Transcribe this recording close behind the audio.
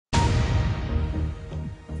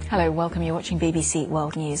Hello, welcome. You're watching BBC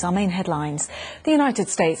World News. Our main headlines. The United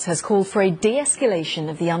States has called for a de-escalation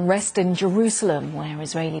of the unrest in Jerusalem, where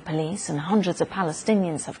Israeli police and hundreds of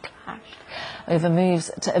Palestinians have clashed over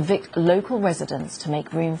moves to evict local residents to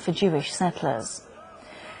make room for Jewish settlers.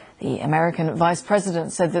 The American Vice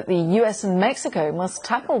President said that the US and Mexico must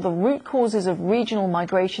tackle the root causes of regional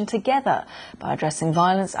migration together by addressing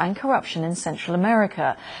violence and corruption in Central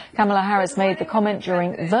America. Kamala Harris made the comment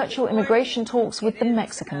during virtual immigration talks with the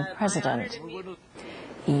Mexican president.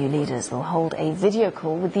 EU leaders will hold a video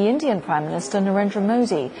call with the Indian Prime Minister Narendra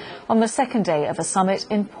Modi on the second day of a summit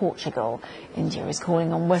in Portugal. India is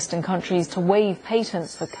calling on Western countries to waive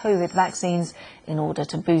patents for COVID vaccines in order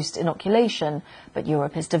to boost inoculation, but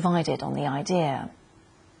Europe is divided on the idea.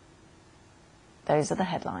 Those are the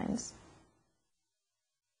headlines.